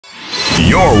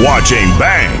You're watching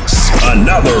Banks.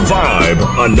 Another vibe,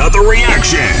 another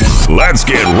reaction. Let's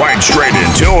get right straight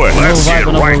into it. Let's get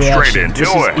right straight into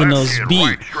it.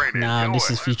 Innoss'B. Now, this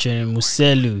is featuring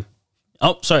Muselu.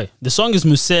 Oh, sorry. The song is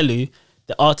Muselu.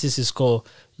 The artist is called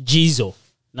Djizzo.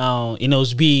 Now,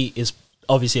 Innoss'B is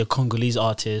obviously a Congolese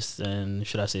artist and,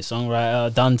 should I say,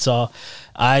 songwriter, dancer.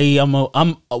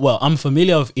 I'm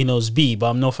familiar with Innoss'B,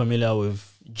 but I'm not familiar with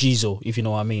Djizzo, if you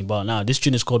know what I mean. But now this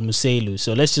tune is called Muselu,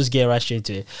 so let's just get right straight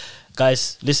into it,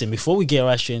 guys. Listen, before we get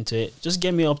right straight into it, just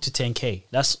get me up to 10k.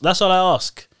 That's all I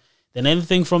ask. Then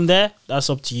anything from there, that's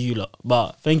up to you lot.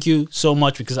 But thank you so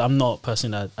much, because I'm not a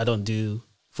person that I don't do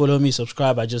follow me,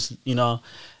 subscribe. I just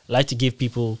like to give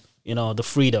people the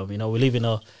freedom. We live in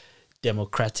a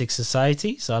democratic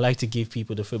society, so I like to give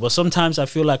people the freedom. But sometimes I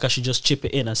feel like I should just chip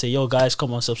it in and say, yo guys,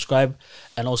 come on, subscribe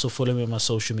and also follow me on my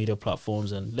social media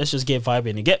platforms, and let's just get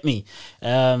vibing and get me.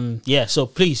 So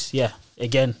please,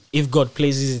 again, if God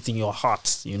places it in your heart,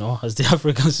 as the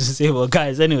Africans would say. Well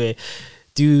guys, anyway,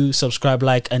 do subscribe,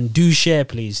 like, and do share,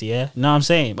 please. Know what I'm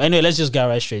saying? But anyway, let's just get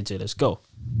right straight to it. Let's go.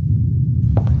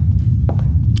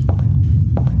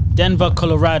 Denver,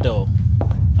 Colorado.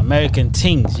 American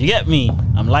things, you get me?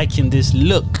 I'm liking this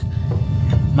look.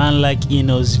 Man like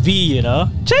Innoss'B,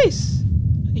 Chase!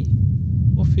 Hey,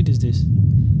 what food is this?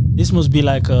 This must be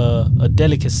like a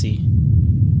delicacy.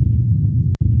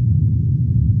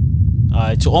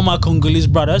 Alright, to all my Congolese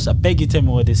brothers, I beg you tell me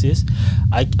what this is.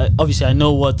 Obviously I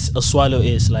know what a swallow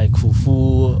is, like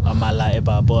fufu, amala,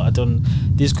 eba, but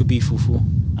this could be fufu.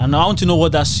 And I want to know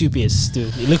what that soup is too.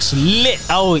 It looks lit.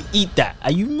 I will eat that.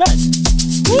 Are you mad?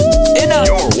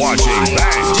 You're watching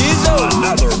Banks. Djizzo.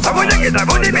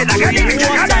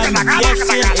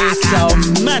 It's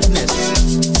madness.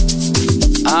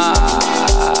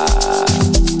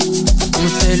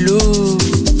 Muselu.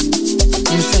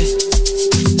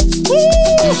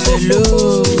 Muselu.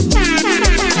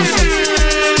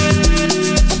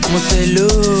 Muselu.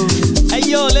 Hey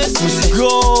yo, let's go.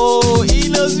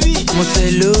 Innoss'B.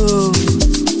 Muselu.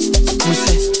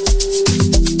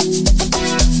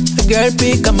 Girl,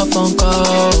 pick up my phone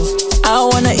call. I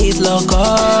wanna eat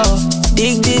local.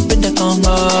 Dig deep in the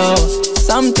Congo.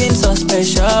 Something so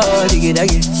special. Diggy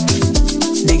daggy.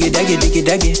 Diggy daggy, diggy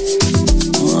daggy.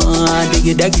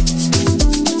 Diggy daggy.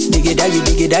 Diggy daggy,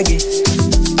 diggy daggy.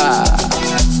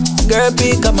 Girl,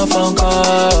 pick up my phone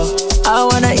call. I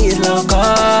wanna eat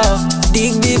local.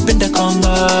 Dig deep in the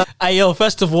Congo. Yo,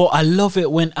 first of all, I love it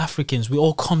when Africans, we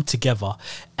all come together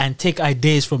and take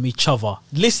ideas from each other.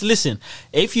 Listen,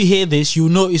 if you hear this, you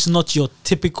know it's not your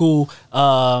typical,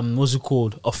 what's it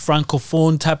called? A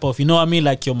francophone type of, what I mean?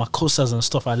 Like your Makosas and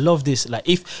stuff. I love this. Like,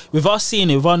 if without seeing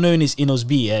it, without knowing it's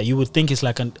Innoss'B, you would think it's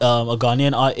like a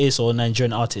Ghanaian artist or a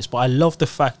Nigerian artist. But I love the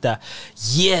fact that,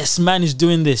 yes, man is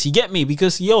doing this. You get me?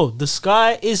 Because, yo, the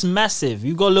sky is massive.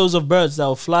 You got loads of birds that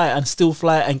will fly and still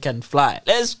fly and can fly.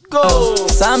 Let's go.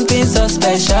 Something so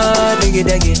special. Diggy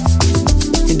daggy.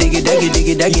 Diggy daggy,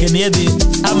 diggy daggy. You can hear the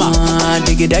hammer.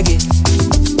 Diggy daggy.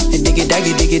 Diggy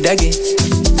daggy, diggy daggy.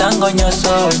 Tango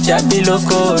nyoso, chabi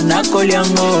loko,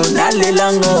 nakoliango,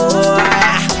 nalelango.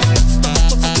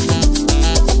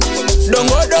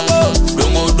 Dongo dongo,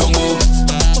 dongo dongo.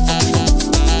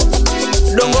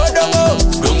 Dongo dongo,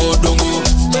 dongo dongo.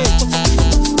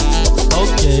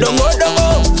 Okay. Dongo dongo,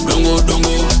 dongo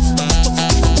dongo.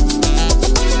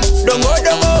 Dongo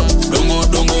dongo, dongo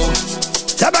dongo.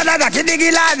 Sabanaga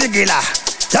kidigila digila.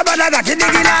 Sabanaga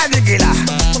kidigila digila.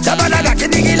 Sabanaga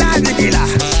kidigila digila.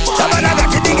 Sabanaga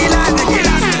kidigila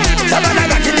digila.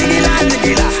 Sabanaga kidigila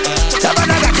digila.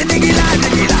 Sabanaga kidigila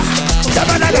digila.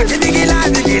 Sabanaga kidigila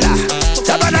digila.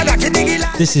 Sabanaga kidigila.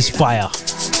 This is fire.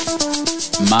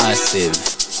 Massive.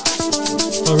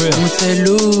 For real.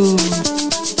 Muselu.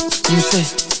 Muse.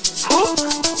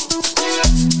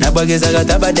 Nabageza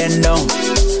gataba dendo.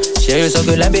 Sheyo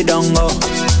soko lambi dongo.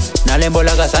 Nalembo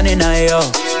la kasani na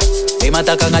yo.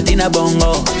 Imataka ngatina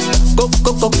bongo.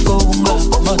 Koko konga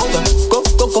moto.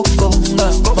 Koko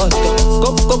konga moto.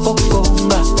 Koko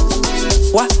konga.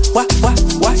 Wa.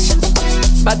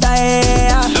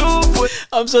 Bataya.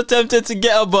 I'm so tempted to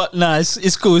get up, but nah,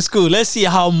 it's cool. Let's see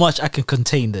how much I can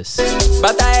contain this.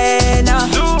 Bataya.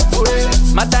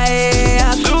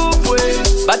 Bataya.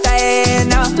 Bataya.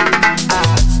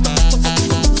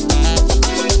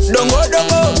 Dongo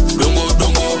dongo. Dongo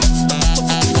dongo.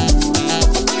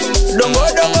 Dongo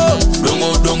dongo. Dongo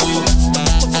dongo.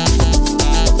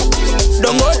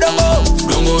 Dongo dongo.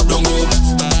 Dongo dongo.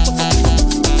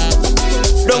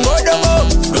 Dongo dongo.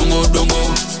 Dongo dongo.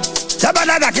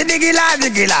 Sabanaga kidigila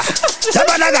digila.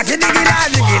 Sabanaga kidigila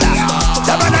digila.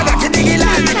 Sabanaga kidigila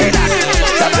digila.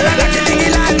 Sabanaga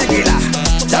kidigila digila.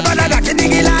 Sabanaga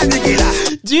kidigila digila.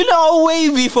 Do you know how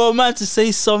wavy for a man to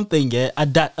say something, yeah,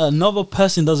 that another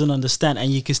person doesn't understand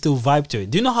and you can still vibe to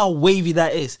it? Do you know how wavy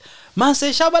that is? Man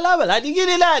say shabalaba la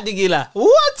digila digila.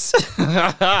 What?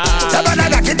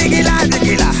 Sabanaga digila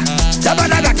digila.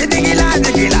 Sabanaga digila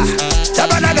digila.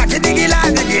 Sabanaga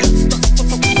digila digila.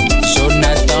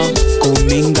 Jonathan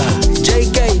Kuminga,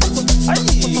 JK,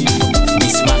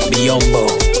 Bismarck Biombo,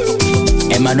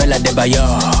 Emmanuel Adebayor,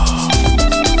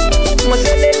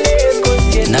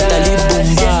 Nathalie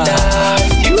Bumba,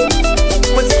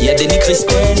 Yadeni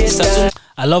Christelle.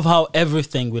 I love how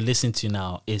everything we listen to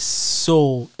now is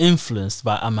so influenced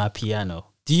by Amapiano.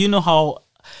 Do you know how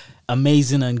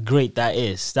amazing and great that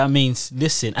is? That means,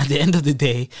 listen, at the end of the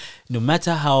day, no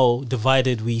matter how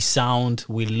divided we sound,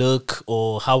 we look,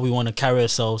 or how we want to carry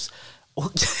ourselves,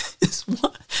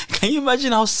 can you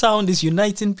imagine how sound is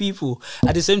uniting people?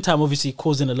 At the same time, obviously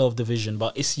causing a lot of division,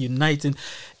 but it's uniting.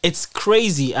 It's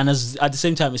crazy, and at the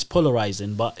same time, it's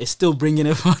polarizing, but it's still bringing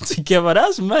everyone together.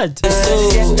 That's mad.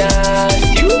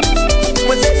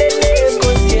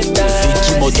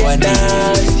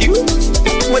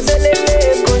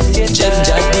 Jeff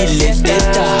Jadi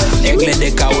Leteta, Egle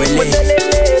de Kawele,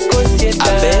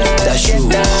 Abel Dashu,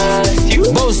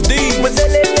 Boss D,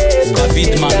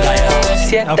 David Mangaya,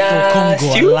 Afro Congo,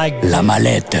 I like that. La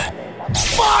Malette.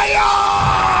 Fire!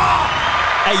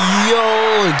 Hey, yo,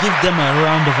 give them a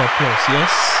round of applause,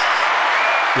 yes?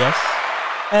 Yes?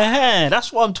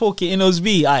 That's what I'm talking,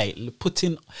 Innoss'B.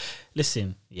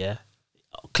 Listen, yeah.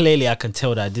 Clearly, I can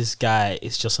tell that this guy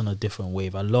is just on a different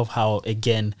wave. I love how,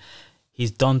 again,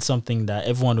 he's done something that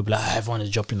everyone will be like, everyone is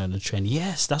jumping on the trend.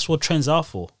 Yes, that's what trends are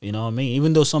for. You know what I mean?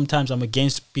 Even though sometimes I'm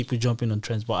against people jumping on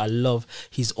trends, but I love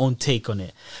his own take on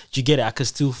it. Do you get it?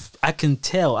 I can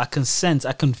tell, I can sense,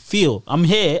 I can feel. I'm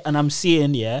here and I'm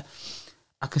seeing, yeah,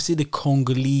 I can see the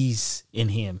Congolese in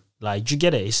him. Like, do you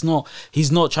get it? He's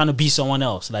not trying to be someone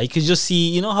else. Like, you can just see,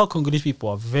 you know how Congolese people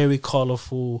are very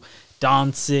colorful,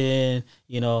 dancing,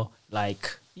 you know,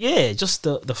 like, yeah, just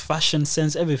the fashion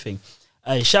sense, everything.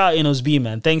 Shout out Innoss'B,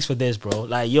 man. Thanks for this, bro.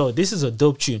 Like, yo, this is a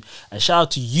dope tune. And shout out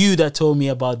to you that told me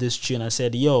about this tune. I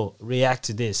said, yo, react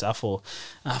to this. I thought,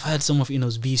 I've heard some of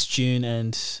Innoss'B's tune,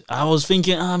 and I was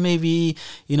thinking, maybe,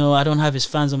 you know, I don't have his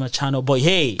fans on my channel. But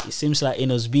hey, it seems like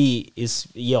Innoss'B is,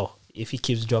 yo, if he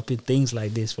keeps dropping things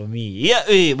like this for me. Yeah,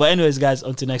 but anyways, guys,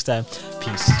 until next time,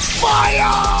 peace. Fire!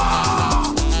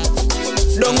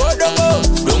 Dongo, dongo,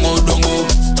 dongo,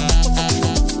 dongo.